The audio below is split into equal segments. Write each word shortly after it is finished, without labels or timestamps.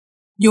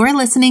You're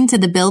listening to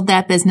the Build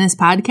That Business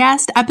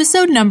podcast,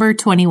 episode number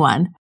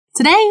 21.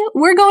 Today,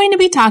 we're going to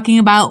be talking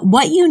about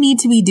what you need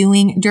to be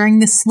doing during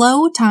the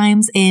slow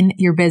times in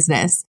your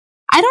business.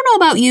 I don't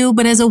know about you,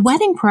 but as a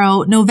wedding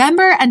pro,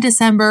 November and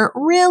December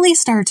really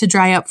start to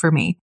dry up for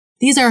me.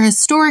 These are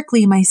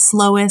historically my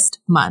slowest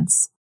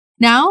months.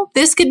 Now,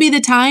 this could be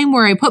the time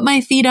where I put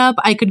my feet up.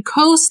 I could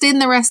coast in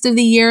the rest of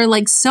the year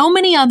like so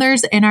many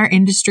others in our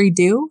industry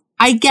do.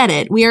 I get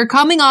it. We are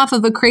coming off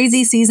of a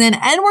crazy season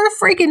and we're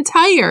freaking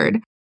tired.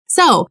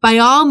 So by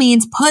all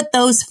means, put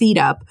those feet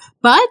up.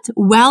 But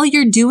while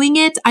you're doing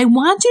it, I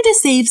want you to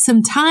save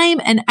some time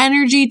and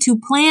energy to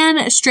plan,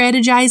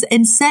 strategize,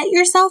 and set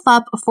yourself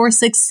up for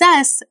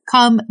success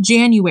come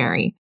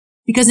January.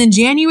 Because in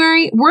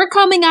January, we're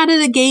coming out of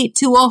the gate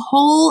to a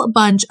whole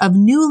bunch of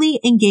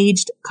newly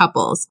engaged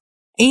couples.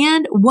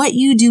 And what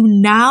you do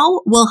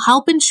now will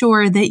help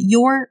ensure that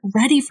you're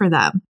ready for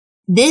them.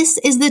 This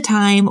is the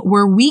time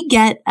where we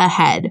get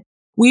ahead.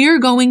 We are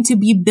going to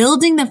be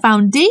building the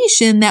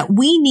foundation that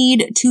we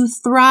need to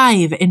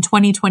thrive in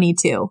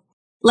 2022.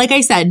 Like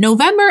I said,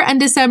 November and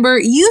December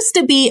used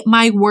to be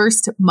my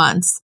worst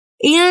months.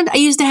 And I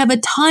used to have a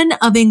ton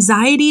of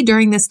anxiety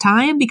during this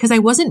time because I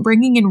wasn't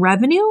bringing in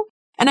revenue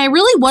and I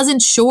really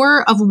wasn't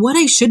sure of what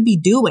I should be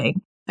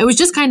doing. I was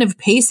just kind of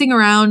pacing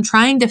around,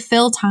 trying to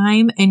fill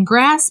time and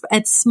grasp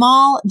at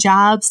small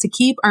jobs to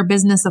keep our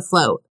business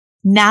afloat.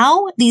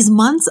 Now, these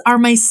months are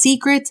my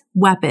secret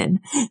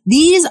weapon.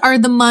 These are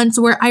the months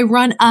where I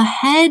run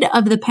ahead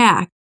of the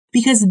pack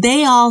because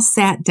they all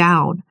sat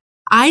down.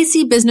 I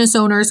see business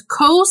owners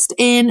coast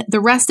in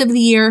the rest of the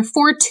year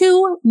for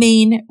two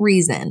main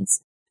reasons.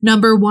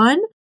 Number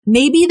one,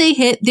 maybe they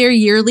hit their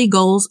yearly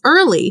goals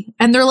early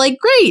and they're like,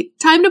 great,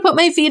 time to put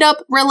my feet up,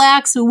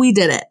 relax, we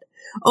did it.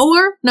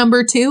 Or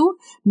number two,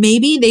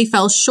 maybe they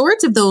fell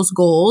short of those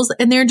goals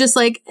and they're just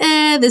like,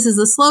 this is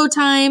a slow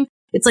time.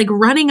 It's like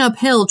running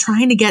uphill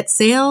trying to get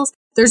sales.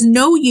 There's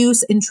no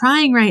use in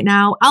trying right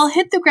now. I'll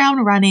hit the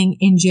ground running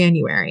in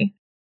January.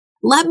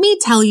 Let me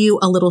tell you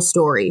a little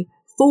story.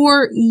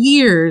 For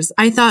years,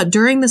 I thought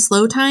during the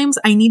slow times,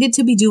 I needed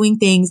to be doing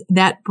things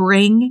that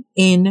bring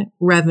in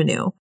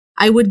revenue.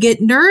 I would get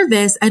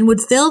nervous and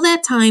would fill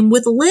that time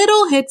with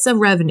little hits of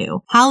revenue.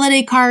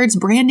 Holiday cards,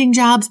 branding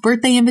jobs,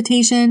 birthday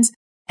invitations.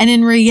 And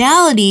in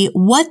reality,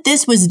 what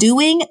this was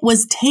doing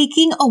was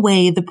taking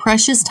away the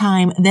precious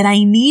time that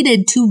I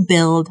needed to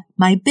build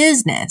my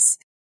business.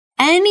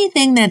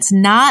 Anything that's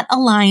not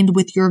aligned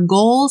with your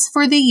goals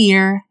for the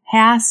year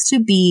has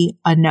to be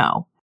a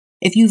no.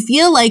 If you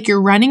feel like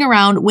you're running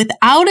around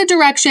without a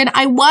direction,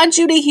 I want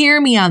you to hear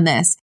me on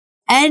this.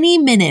 Any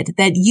minute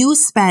that you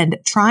spend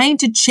trying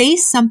to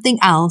chase something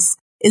else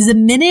is a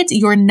minute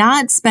you're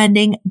not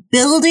spending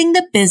building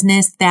the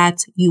business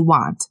that you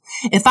want.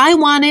 If I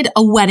wanted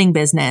a wedding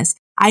business,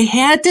 I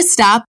had to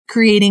stop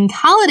creating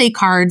holiday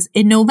cards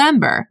in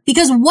November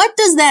because what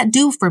does that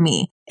do for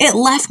me? It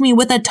left me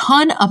with a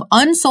ton of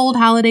unsold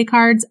holiday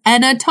cards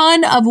and a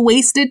ton of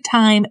wasted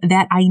time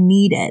that I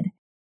needed.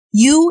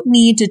 You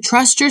need to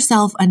trust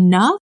yourself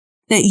enough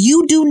that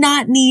you do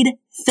not need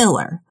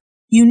filler.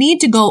 You need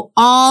to go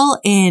all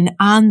in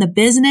on the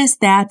business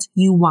that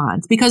you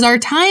want because our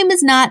time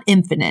is not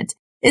infinite.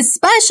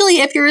 Especially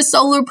if you're a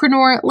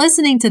solopreneur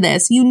listening to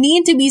this, you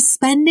need to be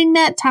spending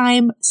that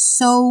time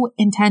so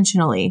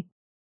intentionally.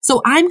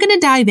 So I'm going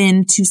to dive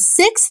into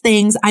 6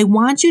 things I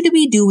want you to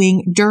be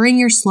doing during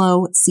your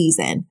slow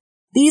season.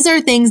 These are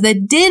things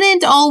that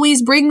didn't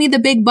always bring me the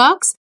big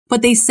bucks,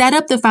 but they set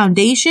up the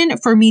foundation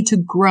for me to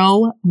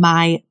grow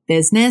my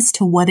business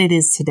to what it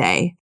is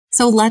today.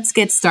 So let's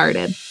get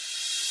started.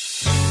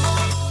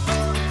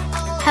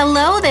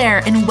 Hello there,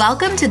 and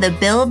welcome to the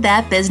Build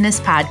That Business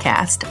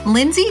podcast.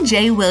 Lindsay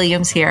J.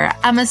 Williams here.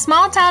 I'm a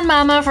small town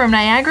mama from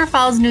Niagara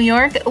Falls, New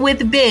York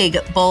with big,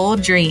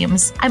 bold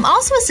dreams. I'm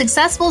also a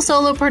successful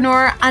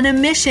solopreneur on a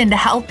mission to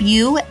help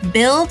you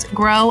build,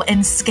 grow,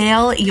 and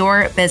scale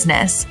your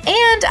business.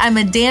 And I'm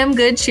a damn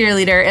good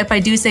cheerleader if I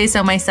do say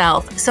so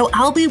myself. So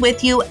I'll be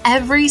with you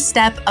every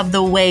step of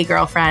the way,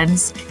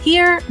 girlfriends.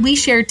 Here, we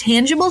share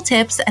tangible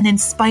tips and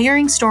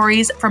inspiring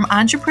stories from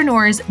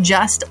entrepreneurs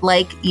just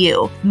like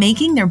you,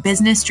 making their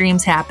business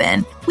dreams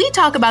happen. We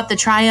talk about the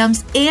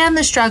triumphs and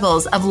the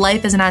struggles of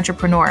life as an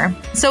entrepreneur.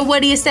 So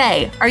what do you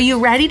say? Are you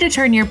ready to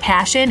turn your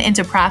passion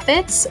into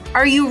profits?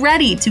 Are you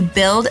ready to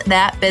build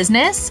that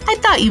business? I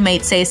thought you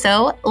might say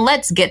so.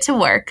 Let's get to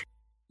work.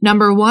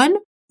 Number 1,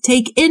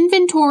 take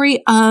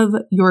inventory of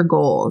your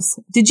goals.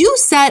 Did you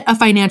set a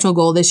financial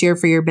goal this year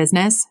for your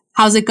business?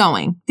 How's it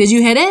going? Did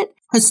you hit it?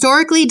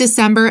 Historically,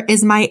 December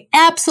is my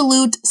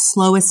absolute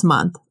slowest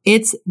month.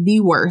 It's the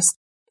worst.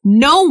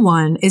 No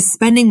one is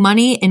spending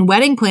money in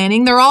wedding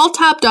planning. They're all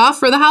topped off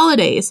for the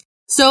holidays.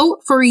 So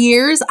for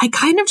years, I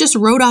kind of just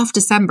wrote off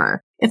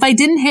December. If I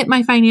didn't hit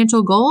my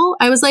financial goal,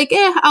 I was like,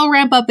 I'll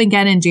ramp up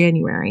again in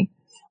January.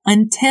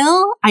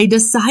 Until I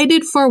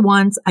decided for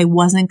once I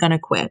wasn't going to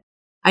quit.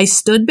 I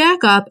stood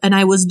back up and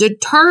I was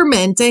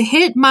determined to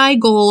hit my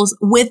goals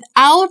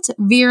without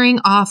veering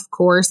off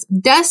course,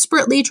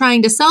 desperately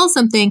trying to sell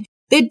something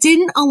that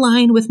didn't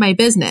align with my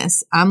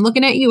business. I'm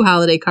looking at you,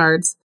 holiday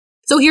cards.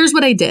 So here's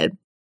what I did.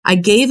 I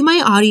gave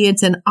my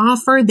audience an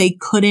offer they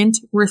couldn't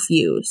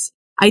refuse.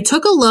 I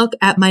took a look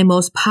at my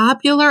most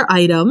popular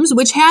items,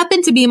 which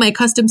happened to be my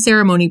custom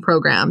ceremony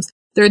programs.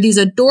 There are these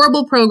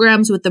adorable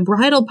programs with the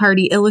bridal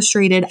party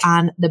illustrated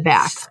on the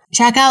back.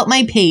 Check out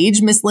my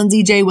page, Miss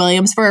Lindsay J.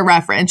 Williams, for a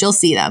reference. You'll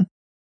see them.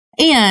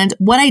 And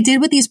what I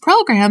did with these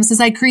programs is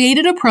I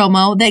created a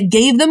promo that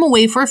gave them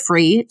away for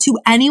free to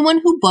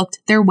anyone who booked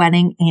their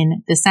wedding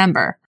in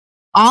December.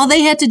 All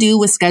they had to do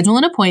was schedule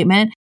an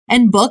appointment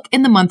and book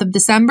in the month of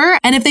December.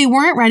 And if they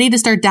weren't ready to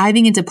start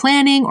diving into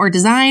planning or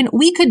design,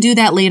 we could do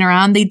that later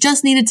on. They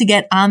just needed to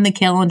get on the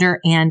calendar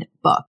and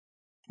book.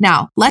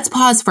 Now, let's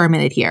pause for a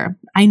minute here.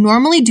 I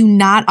normally do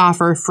not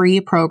offer free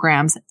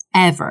programs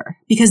ever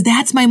because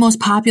that's my most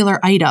popular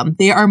item.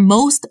 They are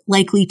most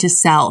likely to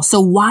sell. So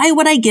why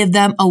would I give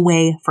them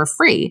away for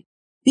free?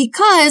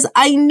 Because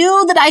I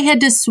knew that I had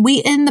to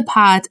sweeten the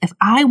pot if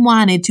I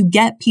wanted to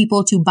get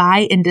people to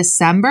buy in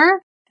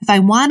December, if I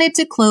wanted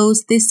to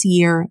close this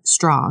year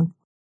strong.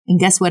 And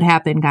guess what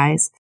happened,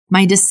 guys?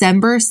 My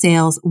December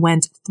sales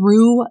went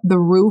through the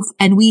roof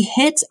and we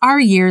hit our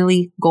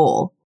yearly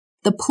goal.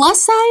 The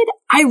plus side,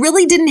 I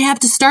really didn't have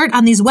to start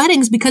on these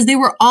weddings because they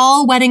were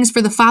all weddings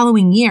for the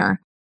following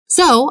year.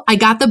 So I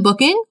got the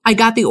booking, I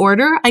got the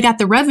order, I got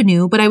the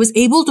revenue, but I was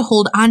able to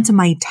hold on to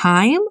my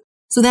time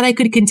so that I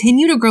could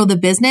continue to grow the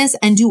business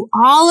and do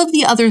all of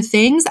the other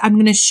things I'm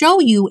going to show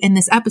you in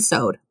this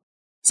episode.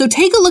 So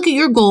take a look at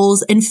your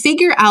goals and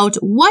figure out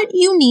what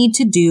you need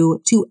to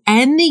do to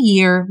end the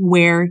year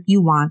where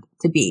you want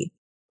to be.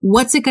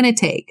 What's it going to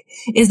take?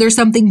 Is there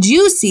something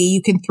juicy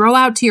you can throw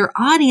out to your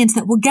audience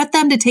that will get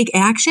them to take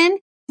action?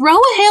 Throw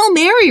a Hail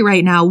Mary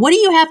right now. What do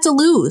you have to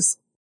lose?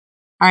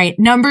 All right.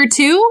 Number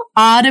 2,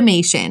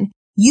 automation.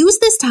 Use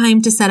this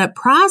time to set up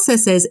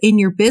processes in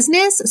your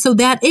business so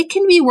that it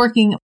can be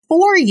working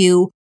for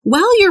you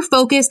while you're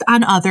focused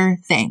on other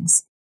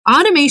things.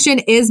 Automation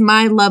is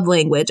my love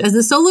language. As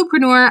a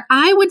solopreneur,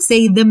 I would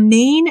say the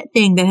main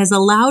thing that has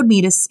allowed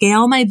me to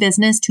scale my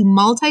business to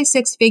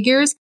multi-six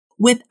figures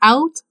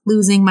without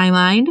losing my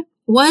mind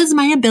was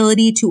my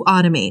ability to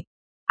automate.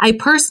 I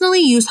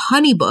personally use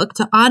HoneyBook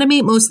to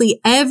automate mostly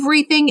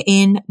everything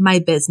in my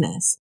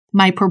business.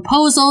 My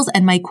proposals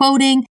and my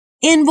quoting,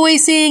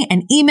 invoicing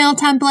and email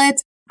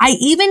templates. I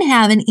even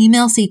have an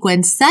email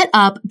sequence set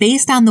up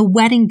based on the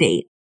wedding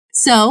date.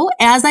 So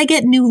as I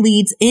get new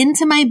leads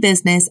into my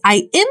business,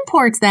 I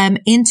import them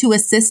into a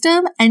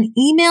system and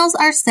emails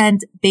are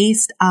sent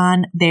based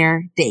on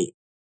their date.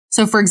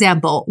 So for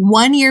example,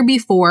 1 year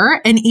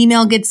before, an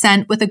email gets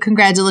sent with a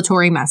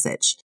congratulatory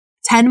message.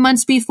 10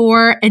 months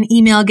before, an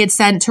email gets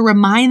sent to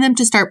remind them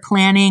to start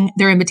planning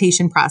their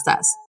invitation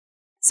process.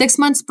 6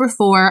 months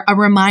before, a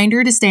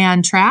reminder to stay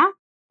on track.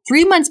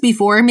 3 months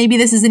before, maybe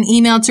this is an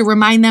email to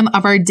remind them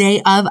of our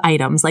day of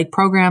items like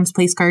programs,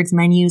 place cards,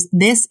 menus.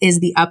 This is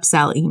the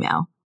upsell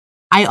email.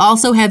 I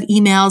also have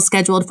emails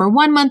scheduled for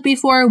 1 month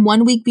before,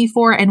 1 week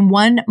before, and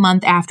 1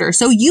 month after.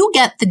 So you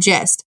get the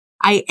gist.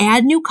 I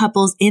add new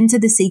couples into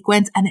the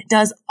sequence and it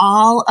does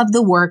all of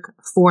the work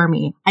for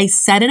me. I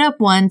set it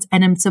up once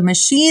and it's a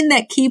machine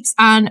that keeps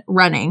on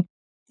running.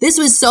 This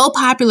was so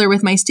popular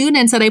with my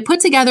students that I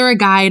put together a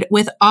guide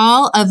with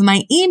all of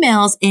my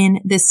emails in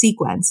this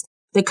sequence.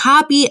 The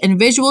copy and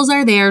visuals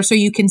are there, so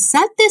you can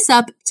set this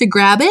up. To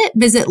grab it,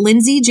 visit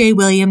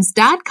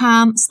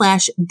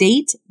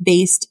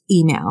lindsayjwilliams.com/date-based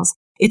emails.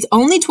 It's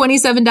only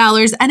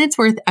 $27 and it's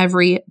worth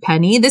every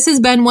penny. This has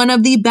been one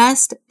of the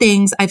best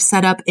things I've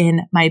set up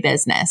in my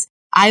business.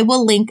 I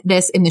will link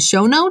this in the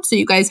show notes so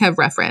you guys have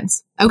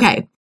reference.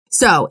 Okay,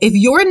 so if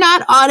you're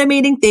not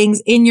automating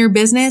things in your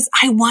business,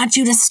 I want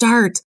you to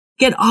start.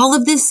 Get all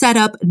of this set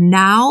up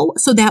now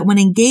so that when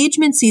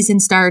engagement season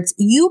starts,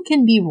 you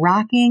can be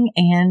rocking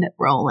and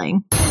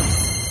rolling.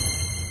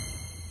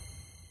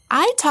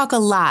 I talk a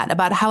lot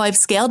about how I've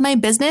scaled my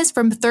business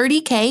from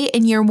 $30K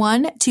in year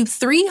 1 to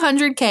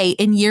 $300K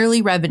in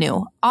yearly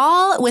revenue,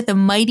 all with a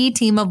mighty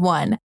team of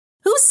one.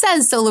 Who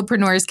says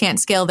solopreneurs can't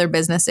scale their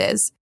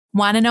businesses?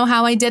 Want to know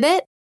how I did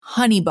it?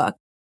 HoneyBook.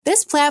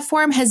 This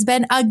platform has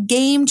been a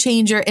game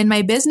changer in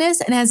my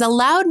business and has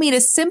allowed me to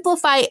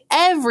simplify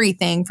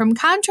everything from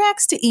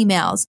contracts to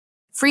emails,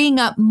 freeing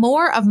up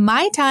more of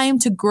my time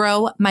to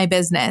grow my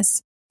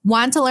business.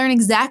 Want to learn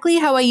exactly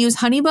how I use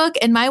HoneyBook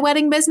in my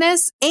wedding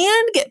business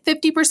and get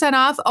 50%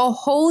 off a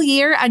whole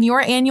year on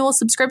your annual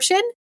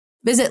subscription?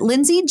 Visit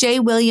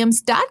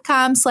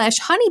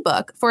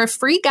lindsayjwilliams.com/honeybook for a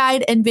free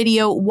guide and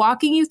video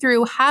walking you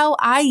through how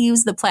I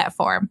use the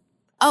platform.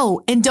 Oh,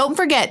 and don't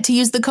forget to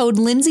use the code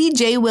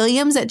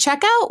LindsayJWilliams at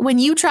checkout when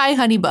you try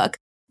HoneyBook.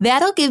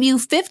 That'll give you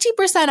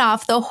 50%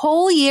 off the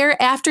whole year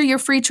after your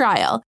free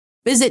trial.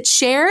 Visit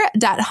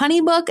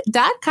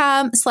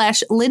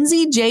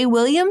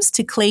share.honeybook.com/LindsayJWilliams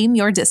to claim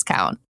your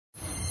discount.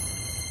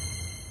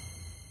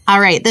 All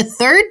right. The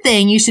third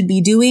thing you should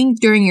be doing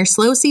during your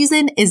slow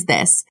season is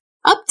this.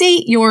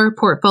 Update your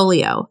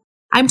portfolio.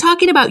 I'm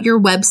talking about your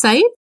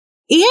website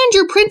and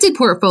your printed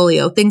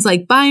portfolio, things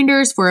like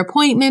binders for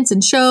appointments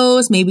and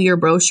shows, maybe your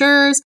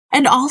brochures.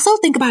 And also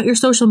think about your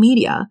social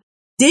media.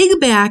 Dig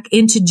back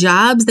into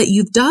jobs that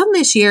you've done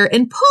this year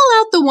and pull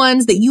out the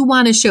ones that you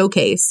want to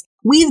showcase.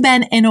 We've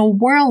been in a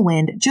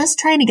whirlwind just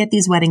trying to get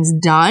these weddings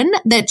done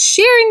that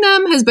sharing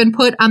them has been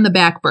put on the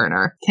back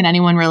burner. Can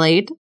anyone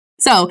relate?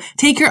 So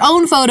take your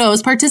own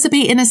photos,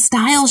 participate in a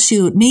style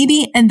shoot,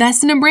 maybe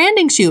invest in a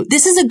branding shoot.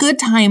 This is a good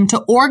time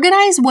to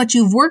organize what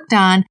you've worked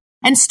on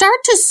and start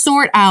to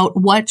sort out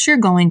what you're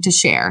going to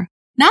share.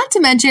 Not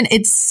to mention,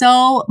 it's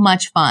so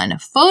much fun.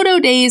 Photo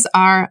days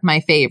are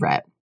my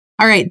favorite.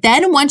 All right,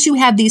 then once you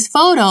have these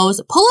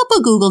photos, pull up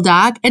a Google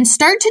Doc and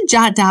start to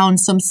jot down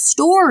some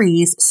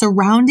stories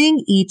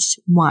surrounding each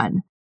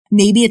one.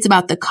 Maybe it's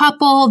about the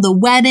couple, the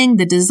wedding,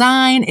 the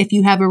design. If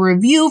you have a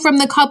review from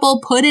the couple,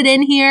 put it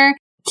in here.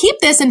 Keep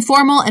this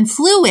informal and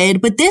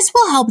fluid, but this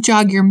will help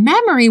jog your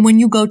memory when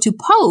you go to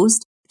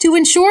post to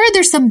ensure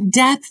there's some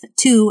depth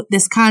to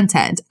this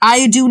content.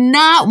 I do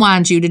not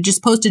want you to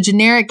just post a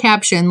generic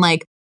caption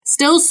like,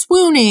 still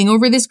swooning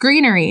over this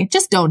greenery.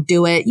 Just don't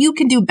do it. You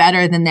can do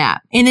better than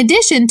that. In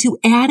addition to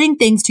adding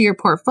things to your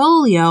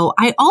portfolio,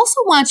 I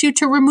also want you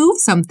to remove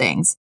some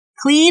things.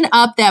 Clean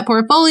up that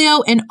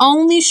portfolio and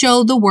only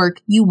show the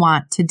work you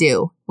want to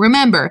do.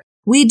 Remember,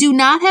 we do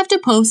not have to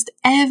post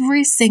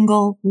every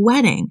single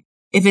wedding.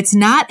 If it's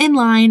not in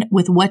line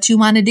with what you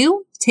want to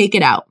do, take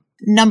it out.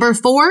 Number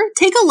 4,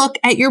 take a look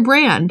at your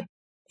brand.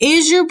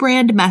 Is your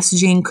brand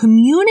messaging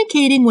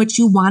communicating what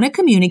you want to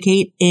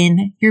communicate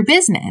in your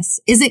business?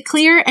 Is it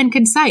clear and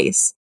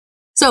concise?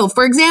 So,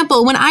 for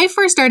example, when I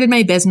first started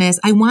my business,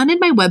 I wanted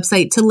my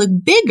website to look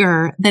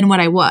bigger than what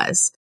I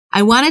was.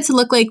 I wanted to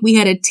look like we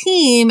had a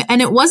team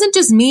and it wasn't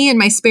just me in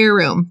my spare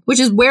room, which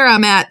is where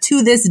I'm at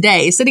to this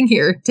day, sitting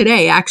here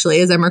today,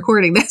 actually, as I'm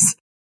recording this.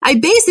 I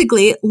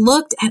basically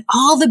looked at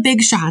all the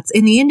big shots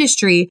in the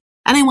industry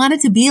and I wanted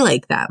to be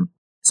like them.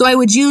 So I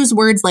would use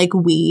words like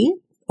we,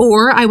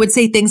 or I would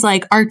say things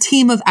like our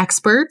team of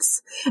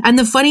experts. And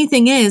the funny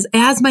thing is,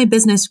 as my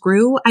business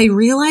grew, I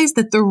realized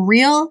that the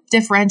real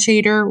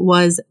differentiator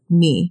was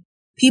me.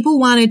 People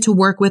wanted to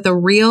work with a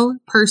real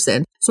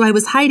person. So I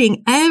was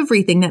hiding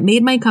everything that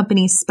made my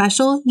company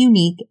special,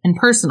 unique, and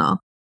personal.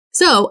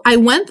 So I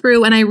went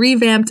through and I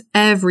revamped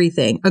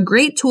everything. A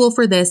great tool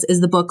for this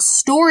is the book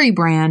Story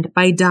Brand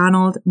by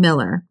Donald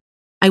Miller.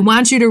 I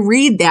want you to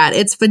read that.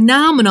 It's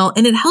phenomenal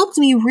and it helped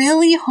me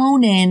really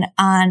hone in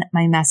on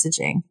my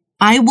messaging.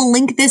 I will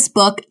link this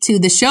book to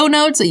the show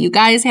notes so you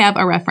guys have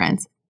a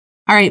reference.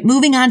 All right,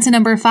 moving on to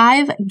number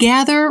 5,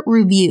 gather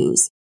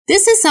reviews.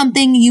 This is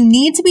something you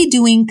need to be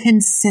doing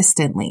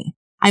consistently.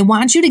 I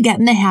want you to get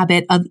in the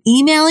habit of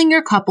emailing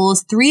your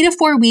couples 3 to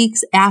 4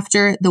 weeks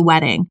after the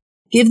wedding.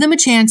 Give them a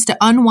chance to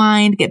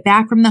unwind, get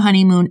back from the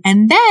honeymoon,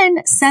 and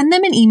then send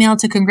them an email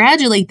to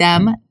congratulate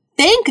them,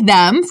 thank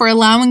them for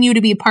allowing you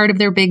to be a part of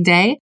their big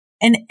day,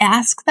 and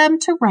ask them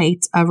to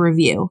write a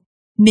review.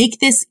 Make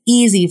this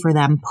easy for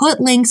them. Put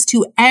links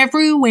to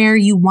everywhere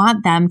you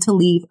want them to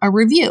leave a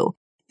review.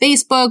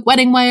 Facebook,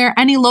 Wedding Wire,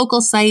 any local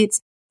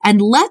sites,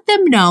 and let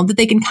them know that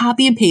they can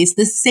copy and paste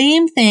the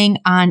same thing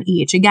on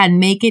each. Again,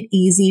 make it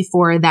easy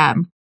for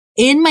them.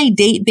 In my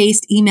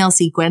date-based email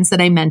sequence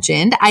that I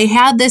mentioned, I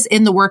had this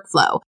in the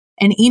workflow.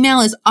 An email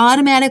is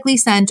automatically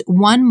sent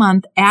 1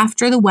 month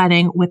after the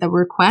wedding with a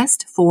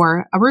request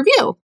for a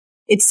review.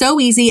 It's so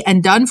easy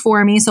and done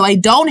for me, so I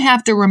don't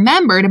have to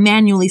remember to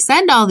manually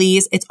send all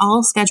these. It's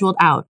all scheduled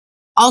out.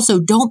 Also,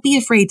 don't be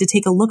afraid to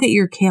take a look at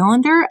your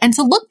calendar and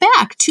to look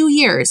back 2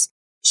 years.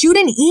 Shoot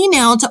an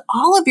email to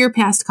all of your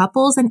past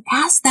couples and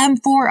ask them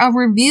for a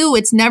review.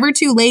 It's never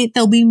too late.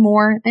 They'll be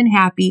more than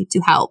happy to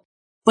help.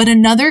 But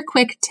another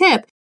quick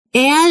tip,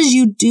 as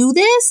you do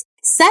this,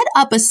 set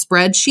up a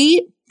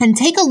spreadsheet and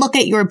take a look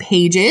at your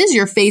pages,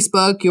 your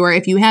Facebook,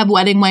 if you have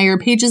Wedding Wire,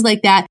 pages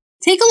like that.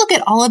 Take a look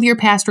at all of your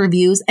past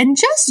reviews and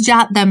just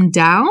jot them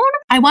down.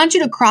 I want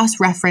you to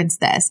cross-reference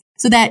this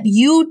so that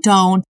you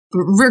don't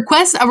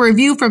request a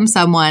review from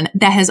someone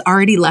that has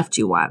already left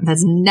you one.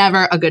 That's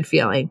never a good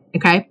feeling,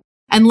 okay?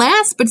 And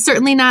last, but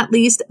certainly not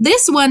least,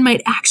 this one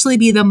might actually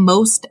be the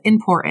most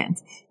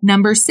important.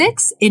 Number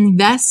 6,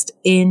 invest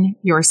in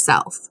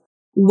yourself.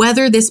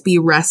 Whether this be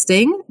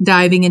resting,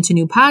 diving into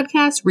new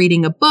podcasts,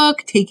 reading a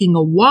book, taking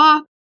a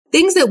walk,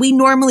 things that we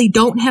normally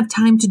don't have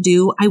time to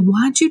do, I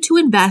want you to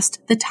invest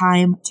the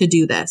time to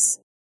do this.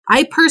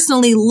 I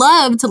personally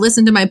love to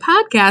listen to my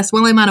podcast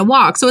while I'm on a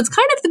walk, so it's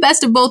kind of the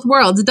best of both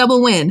worlds, a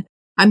double win.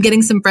 I'm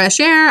getting some fresh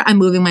air, I'm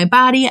moving my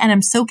body, and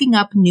I'm soaking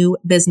up new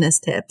business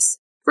tips.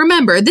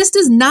 Remember, this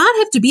does not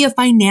have to be a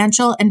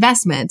financial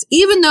investment,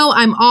 even though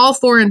I'm all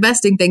for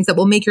investing things that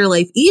will make your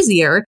life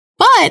easier.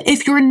 But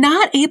if you're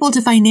not able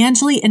to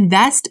financially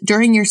invest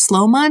during your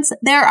slow months,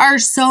 there are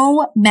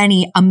so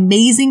many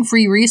amazing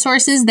free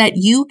resources that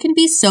you can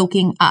be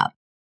soaking up.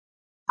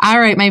 All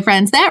right, my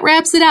friends, that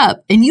wraps it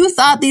up. And you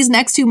thought these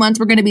next 2 months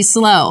were going to be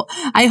slow.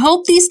 I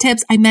hope these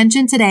tips I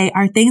mentioned today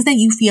are things that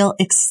you feel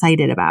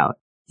excited about.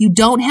 You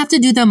don't have to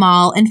do them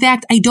all. In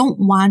fact, I don't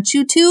want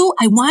you to.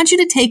 I want you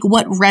to take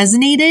what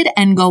resonated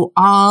and go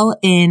all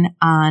in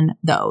on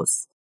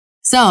those.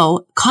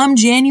 So come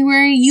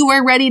January, you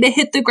are ready to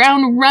hit the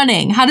ground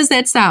running. How does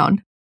that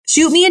sound?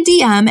 Shoot me a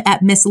DM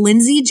at Miss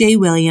Lindsay J.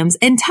 Williams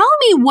and tell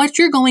me what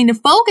you're going to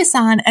focus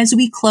on as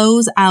we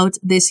close out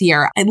this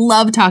year. I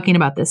love talking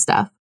about this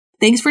stuff.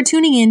 Thanks for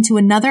tuning in to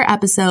another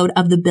episode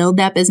of the Build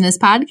That Business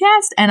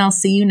podcast, and I'll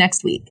see you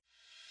next week.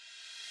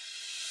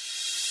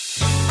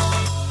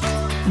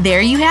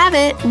 There you have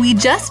it. We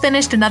just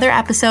finished another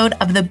episode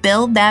of the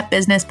Build That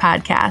Business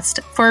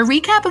podcast. For a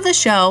recap of the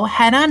show,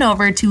 head on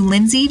over to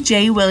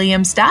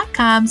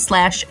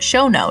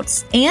lindsayjwilliams.com/show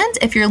notes. And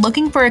if you're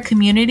looking for a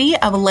community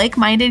of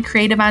like-minded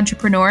creative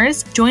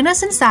entrepreneurs, join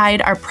us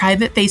inside our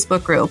private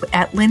Facebook group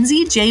at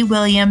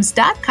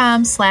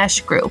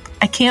lindsayjwilliams.com/group.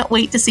 I can't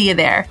wait to see you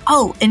there.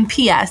 Oh, and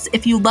P.S.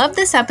 if you love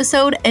this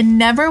episode and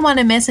never want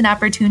to miss an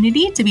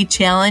opportunity to be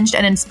challenged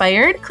and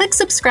inspired, click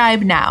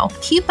subscribe now.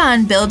 Keep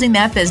on building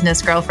that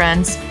business, girlfriends.